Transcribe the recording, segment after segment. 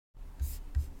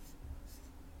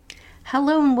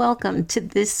Hello and welcome to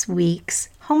this week's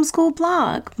homeschool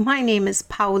blog. My name is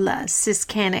Paola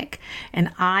Siskanik,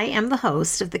 and I am the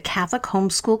host of the Catholic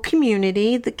homeschool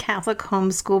community, the Catholic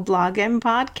homeschool blog and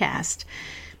podcast.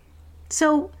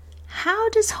 So, how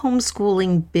does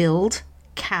homeschooling build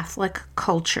Catholic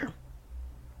culture?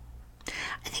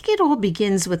 I think it all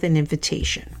begins with an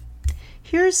invitation.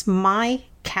 Here's my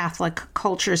Catholic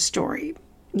culture story.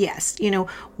 Yes,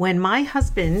 when my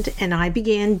husband and I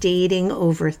began dating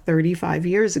over 35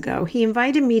 years ago, he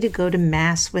invited me to go to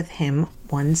Mass with him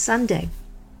one Sunday.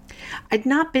 I'd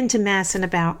not been to Mass in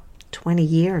about 20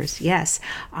 years. Yes,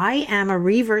 I am a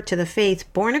revert to the faith,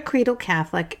 born a cradle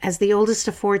Catholic as the oldest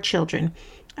of 4 children.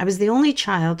 I was the only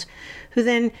child who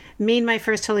then made my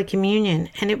first Holy Communion,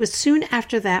 and it was soon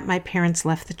after that my parents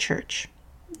left the church.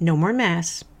 No more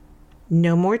Mass,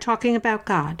 no more talking about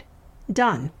God.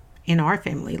 Done. In our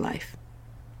family life.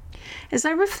 As I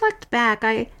reflect back,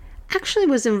 I actually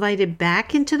was invited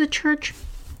back into the church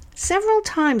several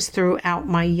times throughout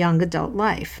my young adult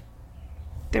life.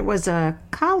 There was a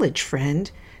college friend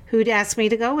who'd asked me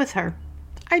to go with her.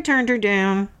 I turned her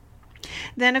down.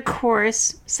 Then, of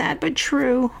course, sad but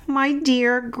true, my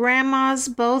dear grandmas,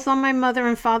 both on my mother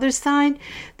and father's side,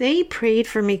 they prayed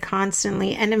for me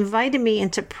constantly and invited me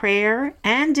into prayer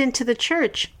and into the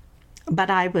church. But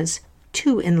I was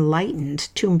too enlightened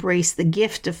to embrace the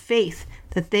gift of faith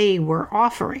that they were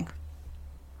offering.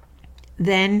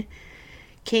 Then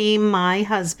came my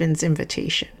husband's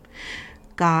invitation.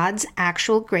 God's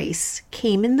actual grace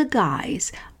came in the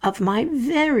guise of my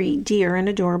very dear and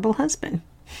adorable husband.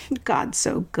 God's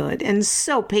so good and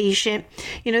so patient.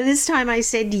 This time I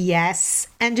said yes,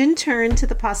 and in turn to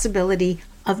the possibility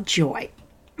of joy.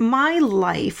 My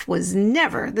life was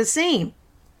never the same.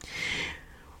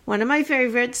 One of my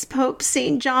favorites, Pope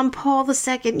St. John Paul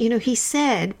II, he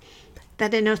said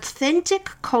that an authentic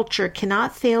culture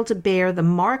cannot fail to bear the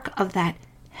mark of that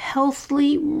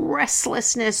healthy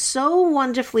restlessness so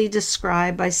wonderfully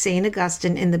described by St.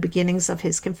 Augustine in the beginnings of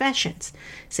his Confessions.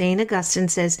 St. Augustine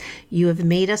says, "You have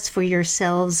made us for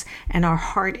yourselves, and our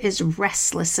heart is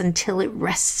restless until it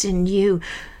rests in you."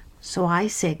 So I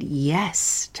said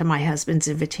yes to my husband's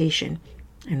invitation,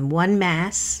 and one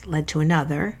Mass led to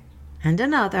another, and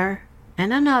another,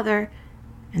 and another,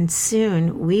 and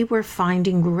soon we were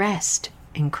finding rest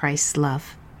in Christ's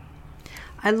love.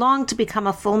 I longed to become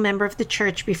a full member of the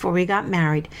church before we got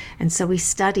married, and so we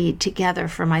studied together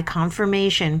for my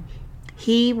confirmation.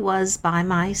 He was by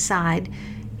my side,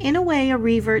 in a way a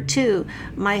revert too.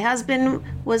 My husband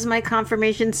was my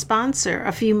confirmation sponsor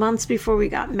a few months before we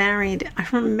got married. I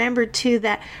remember too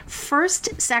that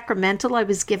first sacramental I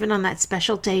was given on that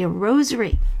special day, a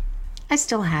rosary. I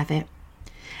still have it.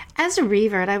 As a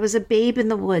revert, I was a babe in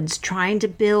the woods trying to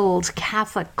build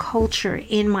Catholic culture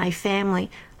in my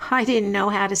family. I didn't know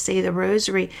how to say the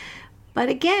rosary. But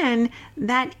again,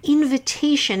 that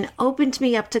invitation opened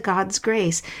me up to God's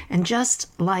grace. And just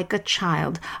like a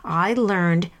child, I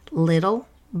learned little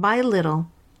by little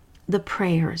the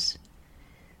prayers.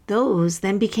 Those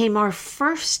then became our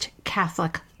first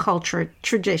Catholic culture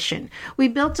tradition. We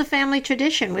built a family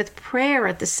tradition with prayer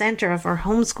at the center of our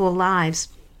homeschool lives.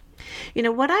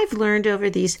 What I've learned over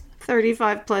these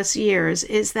 35 plus years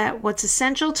is that what's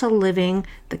essential to living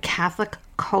the Catholic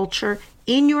culture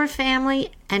in your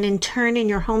family and in turn in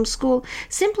your homeschool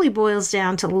simply boils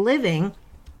down to living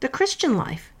the Christian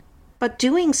life, but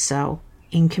doing so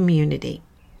in community.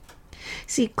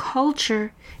 See,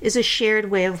 culture is a shared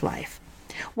way of life.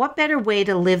 What better way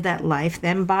to live that life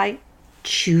than by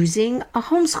choosing a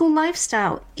homeschool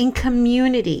lifestyle in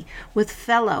community with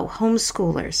fellow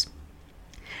homeschoolers?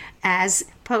 As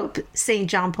Pope St.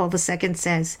 John Paul II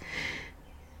says,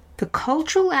 the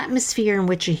cultural atmosphere in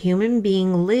which a human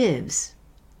being lives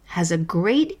has a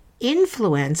great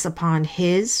influence upon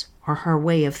his or her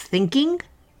way of thinking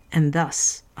and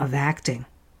thus of acting.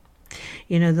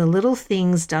 The little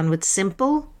things done with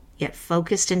simple yet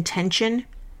focused intention,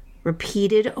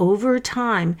 repeated over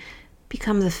time,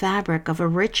 become the fabric of a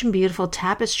rich and beautiful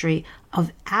tapestry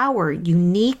of our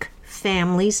unique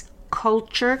family's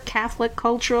culture, Catholic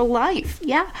cultural life.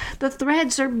 Yeah, the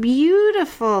threads are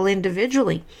beautiful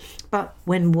individually, but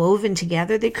when woven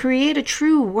together, they create a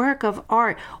true work of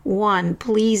art, one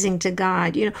pleasing to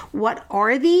God. What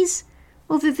are these?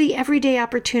 Well, they're the everyday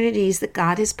opportunities that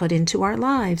God has put into our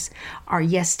lives. Our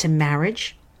yes to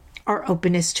marriage, our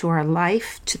openness to our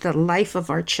life, to the life of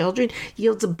our children,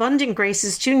 yields abundant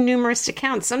graces too numerous to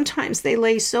count. Sometimes they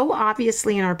lay so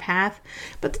obviously in our path,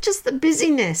 but just the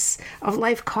busyness of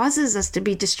life causes us to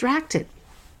be distracted.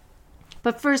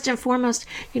 But first and foremost,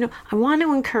 I want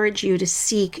to encourage you to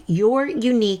seek your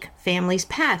unique family's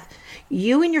path.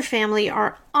 You and your family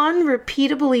are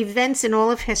unrepeatable events in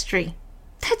all of history.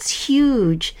 That's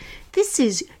huge. This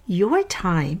is your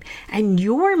time and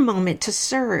your moment to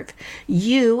serve.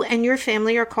 You and your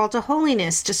family are called to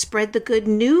holiness, to spread the good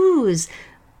news,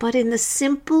 but in the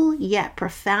simple yet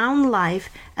profound life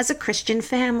as a Christian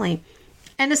family.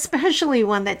 And especially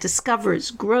one that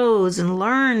discovers, grows, and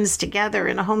learns together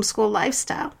in a homeschool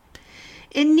lifestyle.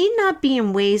 It need not be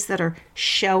in ways that are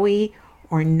showy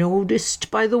or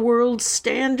noticed by the world's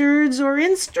standards or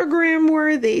Instagram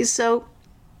worthy. So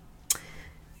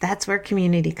that's where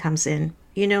community comes in.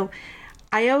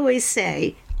 I always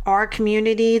say our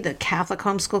community, the Catholic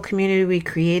homeschool community we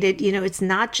created, it's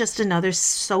not just another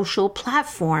social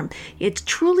platform. It's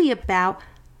truly about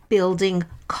building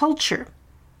culture.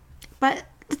 But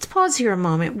let's pause here a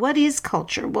moment. What is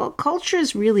culture? Well, culture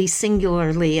is really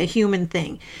singularly a human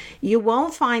thing. You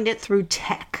won't find it through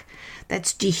tech.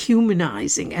 That's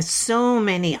dehumanizing, as so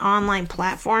many online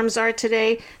platforms are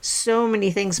today. So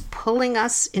many things pulling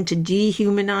us into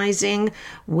dehumanizing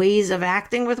ways of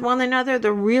acting with one another.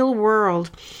 The real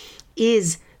world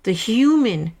is the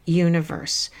human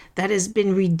universe that has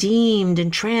been redeemed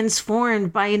and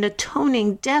transformed by an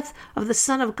atoning death of the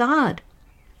Son of God.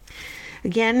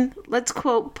 Again, let's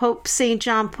quote Pope St.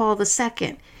 John Paul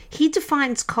II. He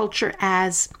defines culture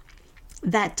as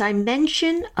that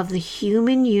dimension of the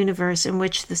human universe in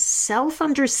which the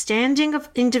self-understanding of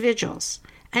individuals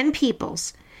and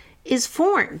peoples is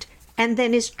formed and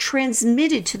then is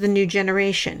transmitted to the new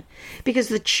generation. Because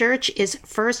the church is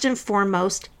first and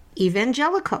foremost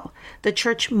evangelical. The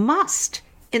church must,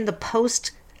 in the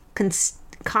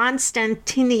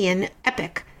post-Constantinian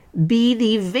epoch, be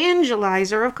the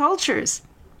evangelizer of cultures.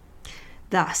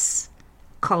 Thus,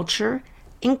 culture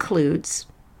includes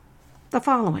the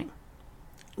following: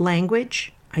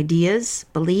 language, ideas,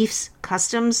 beliefs,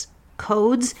 customs,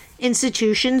 codes,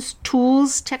 institutions,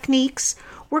 tools, techniques,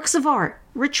 works of art,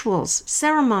 rituals,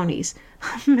 ceremonies,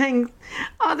 among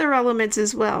other elements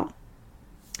as well.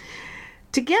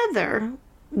 Together,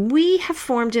 we have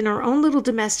formed in our own little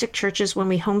domestic churches when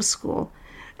we homeschool,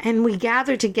 and we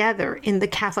gather together in the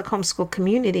Catholic homeschool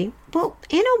community. Well,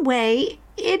 in a way,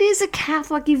 it is a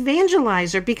Catholic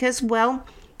evangelizer because, well,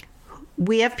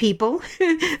 we have people,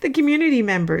 the community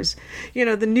members, the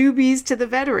newbies to the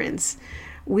veterans.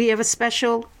 We have a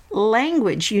special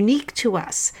language unique to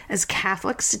us. As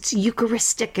Catholics, it's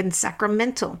Eucharistic and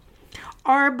sacramental.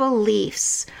 Our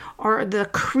beliefs are the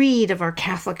creed of our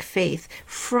Catholic faith,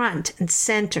 front and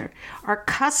center. Our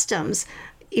customs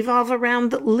evolve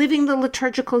around living the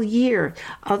liturgical year,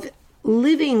 of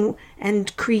living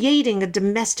and creating a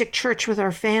domestic church with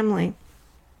our family.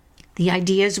 The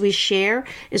ideas we share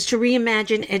is to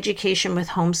reimagine education with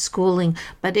homeschooling,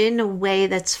 but in a way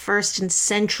that's first and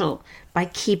central by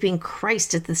keeping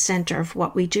Christ at the center of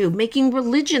what we do, making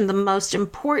religion the most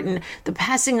important, the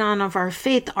passing on of our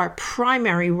faith, our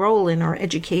primary role in our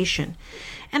education,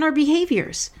 and our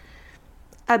behaviors.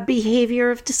 A behavior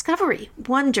of discovery,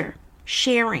 wonder,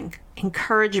 sharing,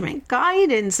 encouragement,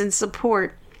 guidance, and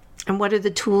support. And what are the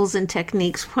tools and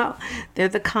techniques? Well, they're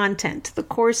the content, the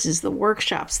courses, the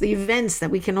workshops, the events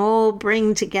that we can all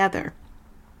bring together.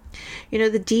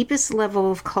 The deepest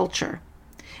level of culture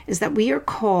is that we are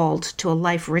called to a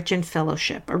life rich in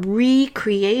fellowship, a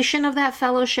recreation of that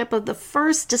fellowship of the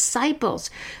first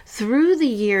disciples. Through the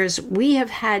years, we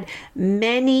have had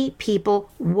many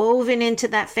people woven into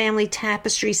that family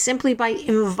tapestry simply by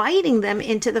inviting them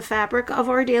into the fabric of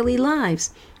our daily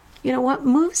lives. What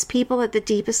moves people at the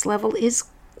deepest level is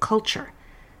culture,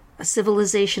 a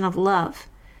civilization of love,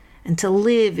 and to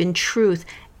live in truth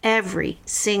every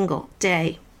single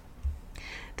day.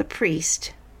 The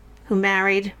priest who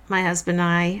married my husband and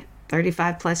I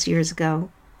 35 plus years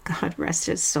ago, God rest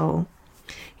his soul,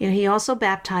 he also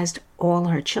baptized all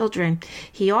our children.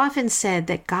 He often said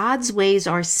that God's ways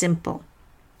are simple.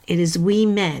 It is we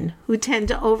men who tend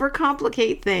to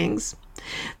overcomplicate things.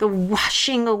 The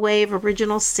washing away of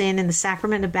original sin in the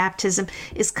sacrament of baptism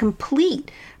is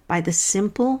complete by the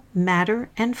simple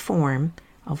matter and form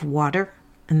of water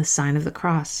and the sign of the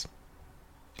cross.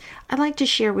 I'd like to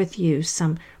share with you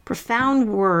some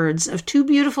profound words of two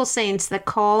beautiful saints that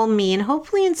call me and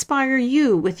hopefully inspire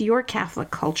you with your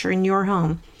Catholic culture in your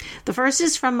home. The first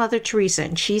is from Mother Teresa,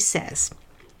 and she says,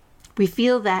 "We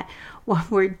feel that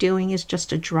what we're doing is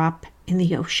just a drop in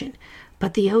the ocean,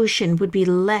 but the ocean would be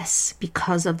less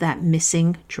because of that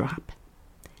missing drop."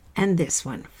 And this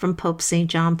one from Pope St.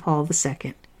 John Paul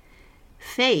II.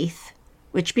 "Faith,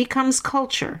 which becomes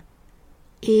culture,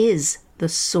 is the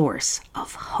source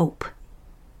of hope."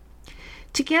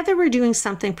 Together we're doing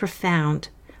something profound,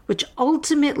 which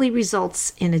ultimately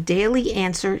results in a daily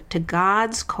answer to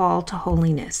God's call to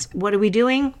holiness. What are we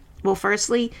doing? Well,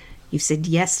 firstly, you've said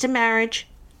yes to marriage,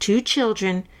 2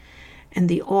 children, and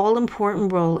the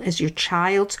all-important role as your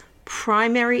child's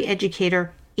primary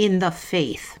educator in the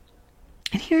faith.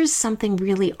 And here's something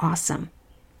really awesome.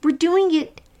 We're doing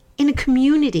it in a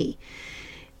community,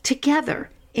 together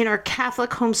in our Catholic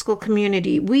homeschool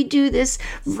community. We do this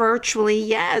virtually,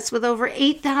 yes, with over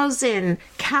 8,000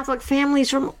 Catholic families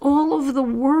from all over the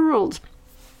world.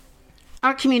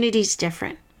 Our community is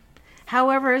different.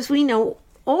 However, as we know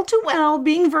all too well,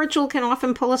 being virtual can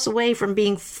often pull us away from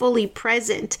being fully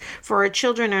present for our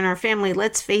children and our family.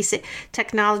 Let's face it,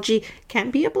 technology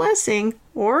can be a blessing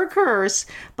or a curse,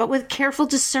 but with careful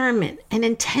discernment and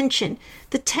intention,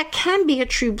 the tech can be a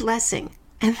true blessing.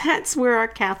 And that's where our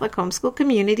Catholic homeschool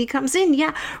community comes in.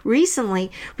 Yeah,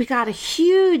 recently we got a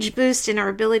huge boost in our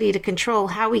ability to control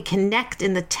how we connect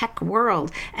in the tech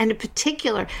world, and in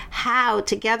particular, how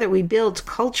together we build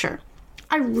culture.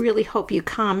 I really hope you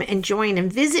come and join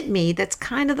and visit me. That's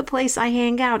kind of the place I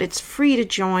hang out. It's free to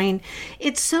join.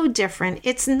 It's so different.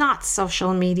 It's not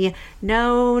social media.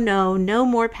 No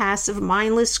more passive,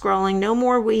 mindless scrolling. No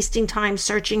more wasting time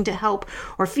searching to help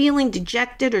or feeling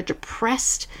dejected or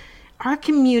depressed. Our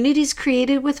community is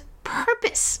created with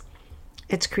purpose.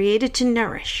 It's created to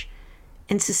nourish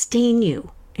and sustain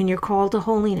you in your call to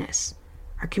holiness.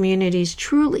 Our community is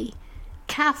truly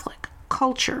Catholic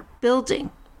culture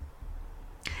building.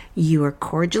 You are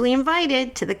cordially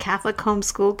invited to the Catholic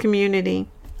homeschool community.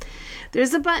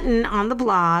 There's a button on the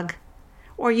blog,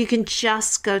 or you can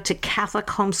just go to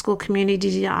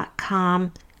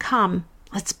CatholicHomeschoolCommunity.com. Come,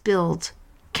 let's build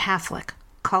Catholic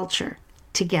culture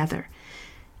together.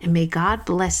 And may God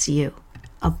bless you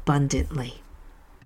abundantly.